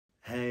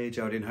Hey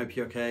Geraldine, hope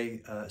you're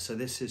okay. So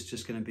this is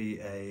just going to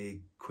be a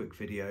quick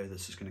video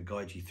that's just going to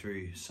guide you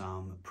through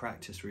some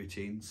practice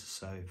routines.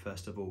 So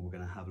first of all, we're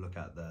going to have a look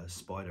at the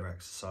spider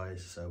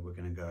exercise. So we're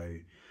going to go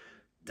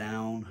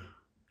down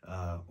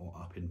or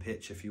up in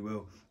pitch, if you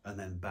will, and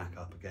then back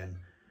up again,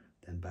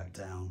 then back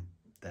down,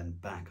 then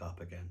back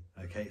up again.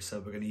 Okay, so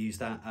we're going to use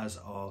that as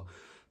our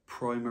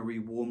primary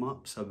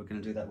warm-up. So we're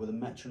going to do that with a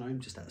metronome,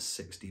 just at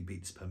 60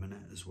 beats per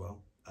minute as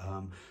well.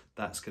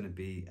 That's going to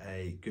be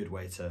a good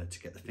way to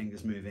get the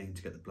fingers moving,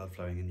 to get the blood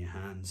flowing in your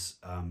hands,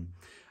 and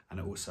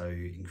it also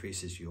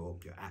increases your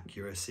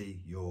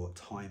accuracy, your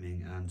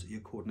timing, and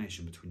your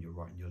coordination between your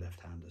right and your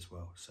left hand as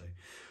well. So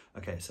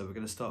okay, so we're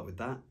going to start with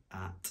that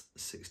at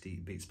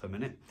 60 beats per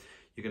minute.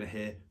 You're going to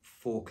hear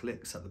 4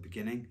 clicks at the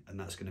beginning, and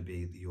that's going to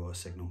be your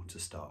signal to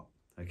start.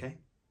 Okay.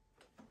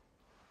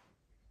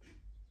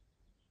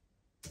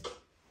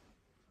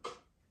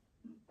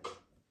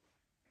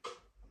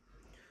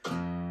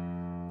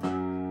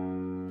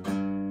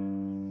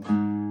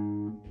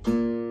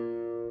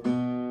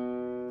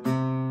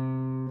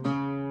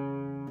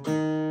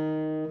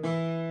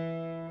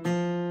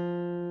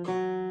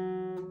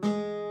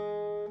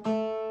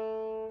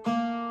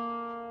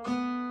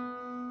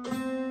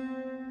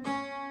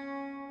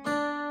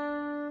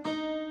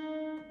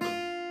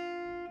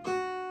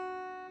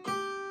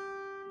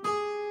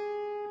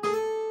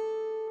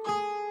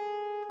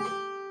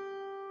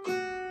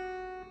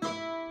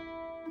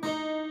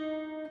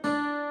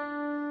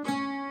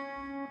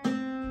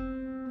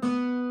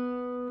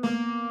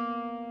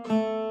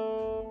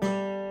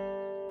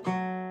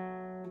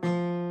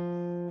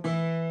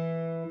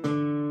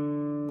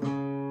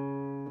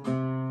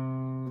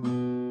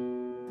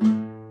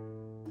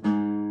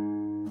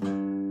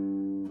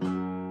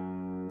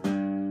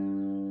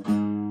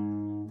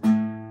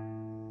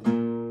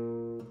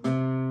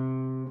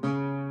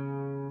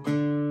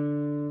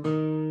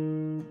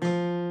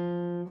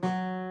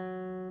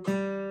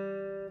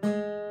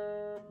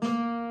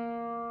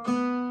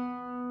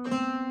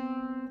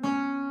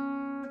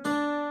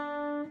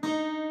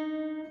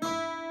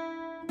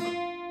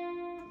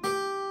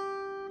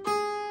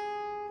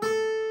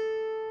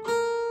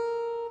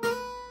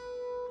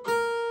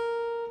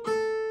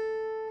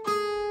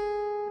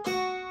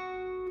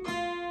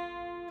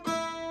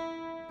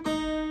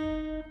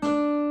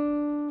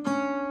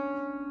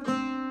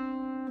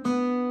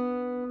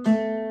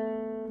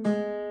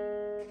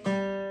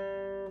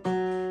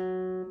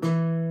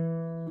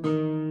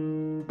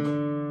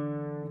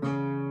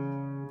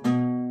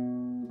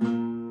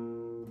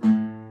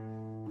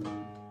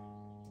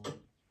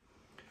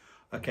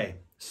 Okay,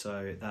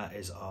 so that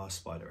is our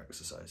spider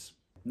exercise.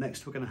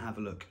 Next, we're going to have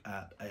a look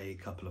at a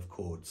couple of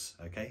chords,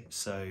 okay?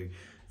 So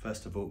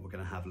first of all, we're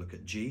going to have a look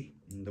at G.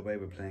 And the way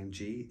we're playing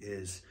G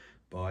is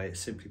by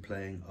simply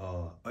playing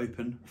our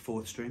open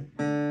 4th string,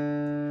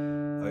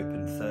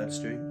 open 3rd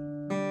string,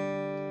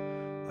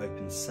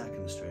 open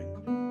 2nd string,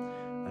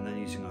 and then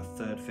using our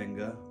 3rd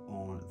finger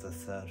on the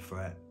 3rd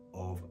fret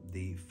of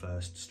the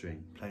 1st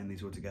string, playing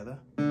these all together.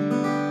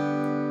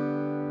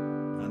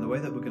 And the way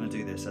that we're going to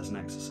do this as an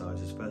exercise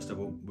is, first of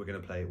all, we're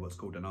going to play what's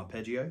called an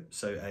arpeggio,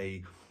 so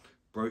a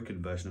broken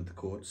version of the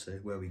chord, so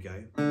where we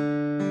go,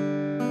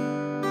 and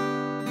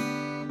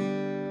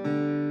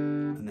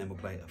then we'll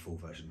play a full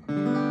version of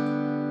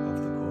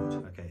the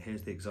chord. Okay,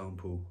 here's the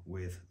example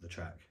with the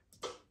track.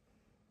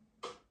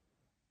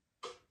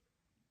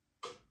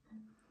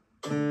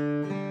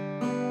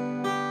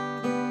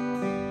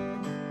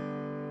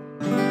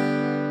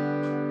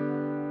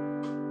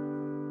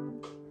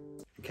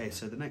 Okay,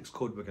 so the next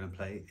chord we're going to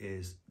play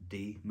is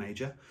D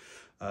major.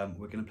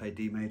 We're going to play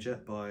D major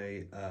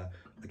by,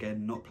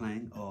 again, not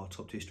playing our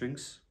top 2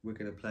 strings. We're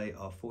going to play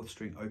our 4th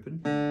string open.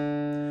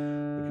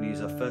 We're going to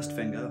use our 1st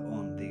finger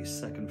on the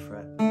 2nd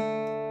fret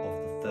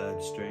of the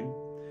 3rd string.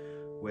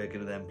 We're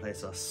going to then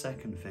place our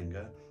 2nd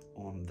finger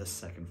on the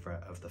 2nd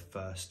fret of the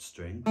 1st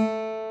string,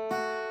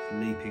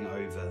 leaping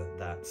over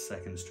that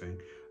 2nd string.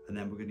 And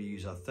then we're going to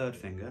use our 3rd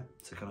finger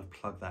to kind of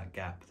plug that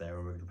gap there,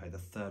 and we're going to play the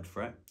 3rd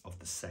fret of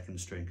the 2nd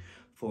string,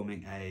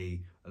 forming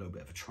a little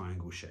bit of a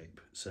triangle shape.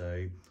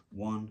 So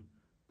 1,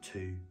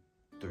 2,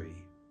 3.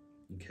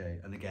 Okay,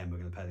 and again we're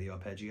going to play the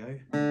arpeggio,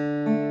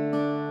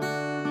 and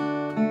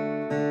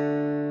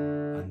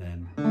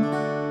then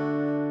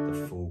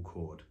the full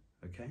chord.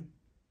 Okay,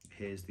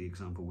 here's the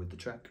example with the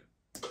track.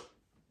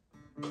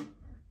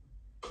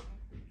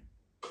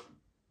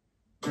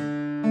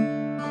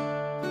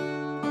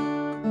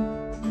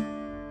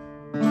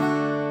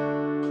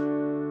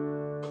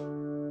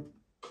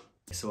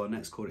 So our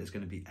next chord is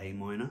going to be A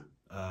minor.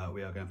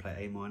 We are going to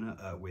play A minor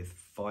with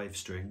 5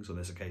 strings on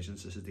this occasion.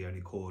 So this is the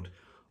only chord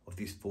of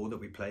these 4 that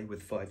we play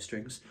with 5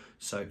 strings.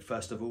 So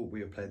first of all,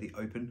 we will play the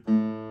open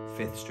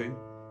 5th string.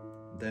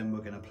 Then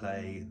we're going to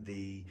play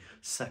the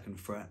 2nd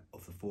fret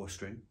of the 4th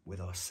string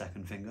with our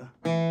 2nd finger.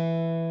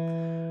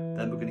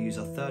 Then we're going to use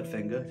our 3rd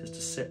finger just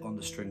to sit on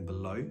the string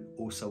below,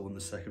 also on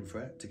the 2nd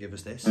fret, to give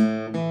us this.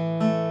 We're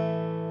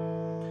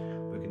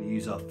going to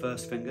use our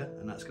 1st finger,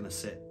 and that's going to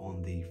sit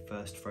on the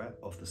 1st fret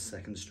of the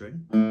 2nd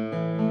string.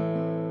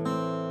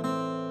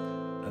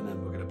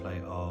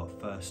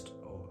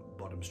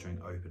 bottom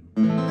string open.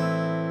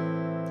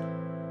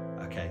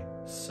 Okay,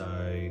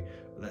 so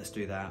let's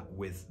do that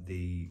with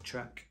the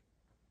track.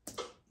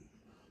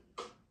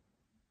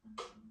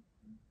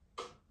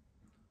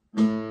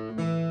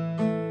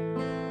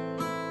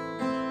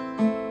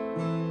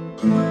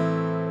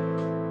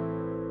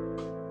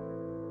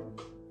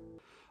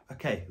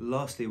 Okay,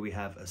 lastly we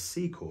have a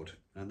C chord,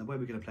 and the way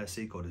we're going to play a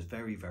C chord is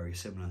very, very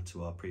similar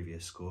to our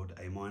previous chord,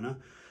 A minor.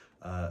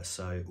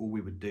 So all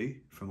we would do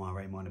from our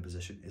A minor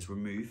position is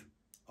remove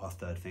our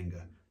third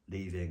finger,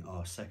 leaving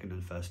our second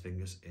and first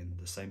fingers in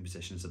the same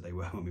positions that they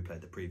were when we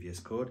played the previous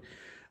chord.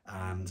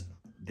 And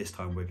this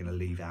time we're going to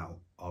leave out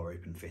our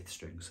open fifth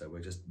string. So we're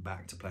just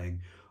back to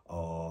playing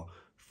our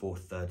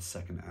fourth, third,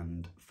 second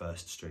and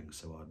first strings.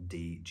 So our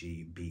D,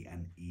 G, B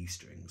and E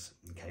strings.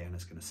 Okay, and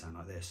it's going to sound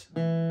like this.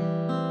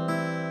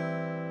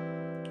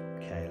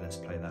 Okay, let's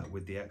play that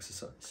with the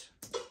exercise.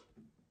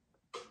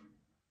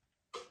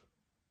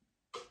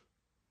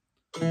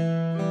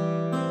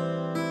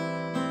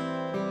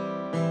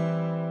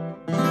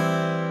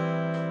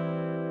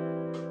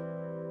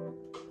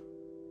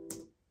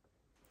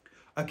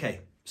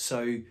 Okay,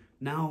 so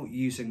now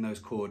using those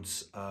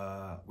chords,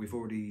 we've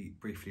already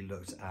briefly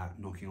looked at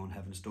Knocking on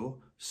Heaven's Door.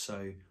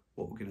 So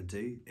what we're going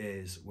to do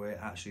is we're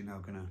actually now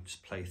going to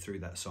just play through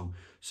that song.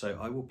 So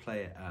I will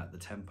play it at the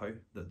tempo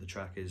that the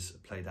track is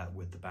played at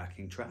with the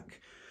backing track.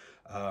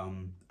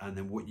 And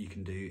then what you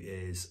can do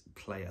is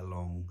play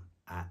along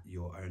at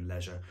your own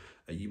leisure.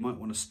 You might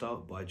want to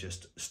start by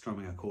just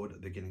strumming a chord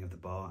at the beginning of the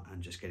bar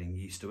and just getting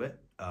used to it.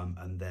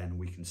 And then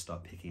we can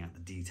start picking out the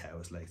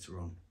details later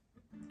on.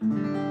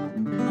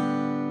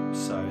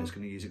 So it's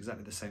going to use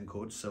exactly the same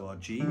chords. So our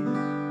G,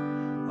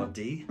 our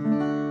D,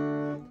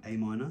 A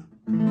minor,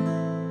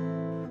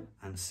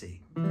 and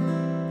C.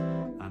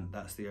 And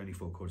that's the only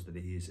 4 chords that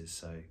it uses.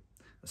 So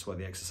that's why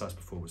the exercise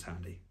before was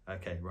handy.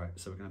 Okay, right.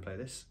 So we're going to play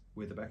this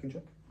with the backing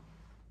track.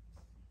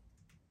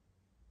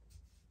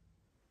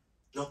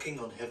 Knocking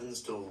on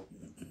Heaven's Door.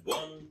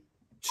 1,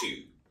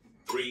 2,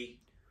 3,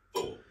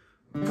 4.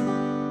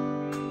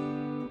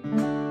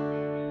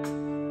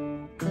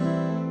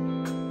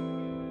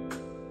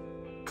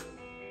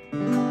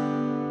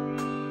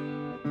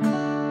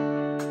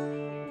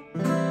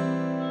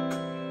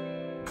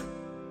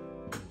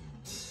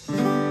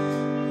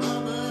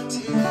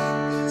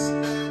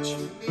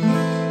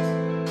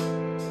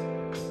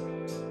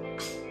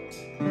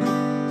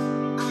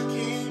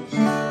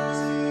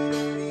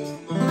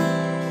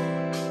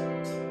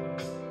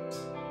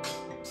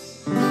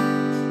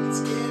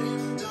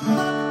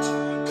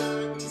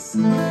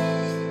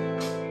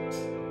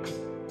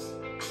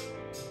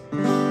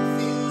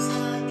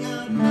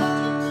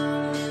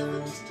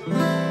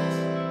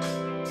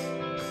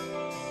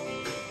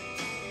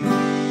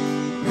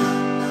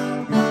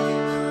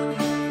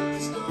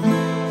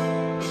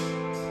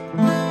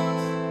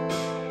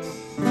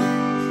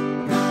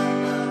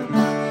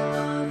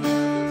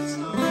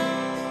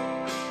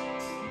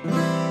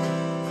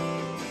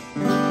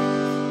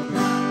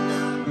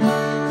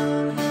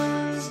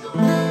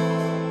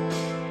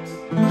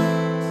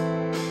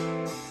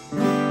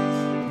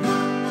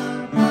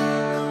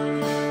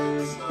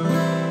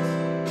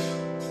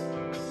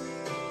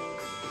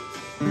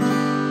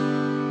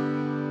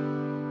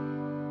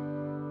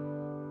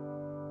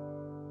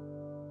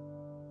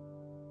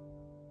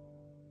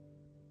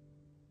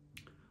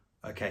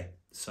 Okay,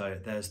 so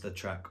there's the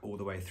track all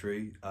the way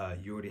through.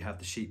 You already have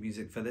the sheet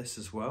music for this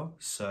as well.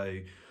 So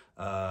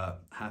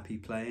happy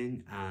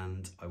playing,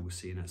 and I will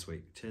see you next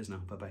week. Cheers now,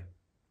 bye bye.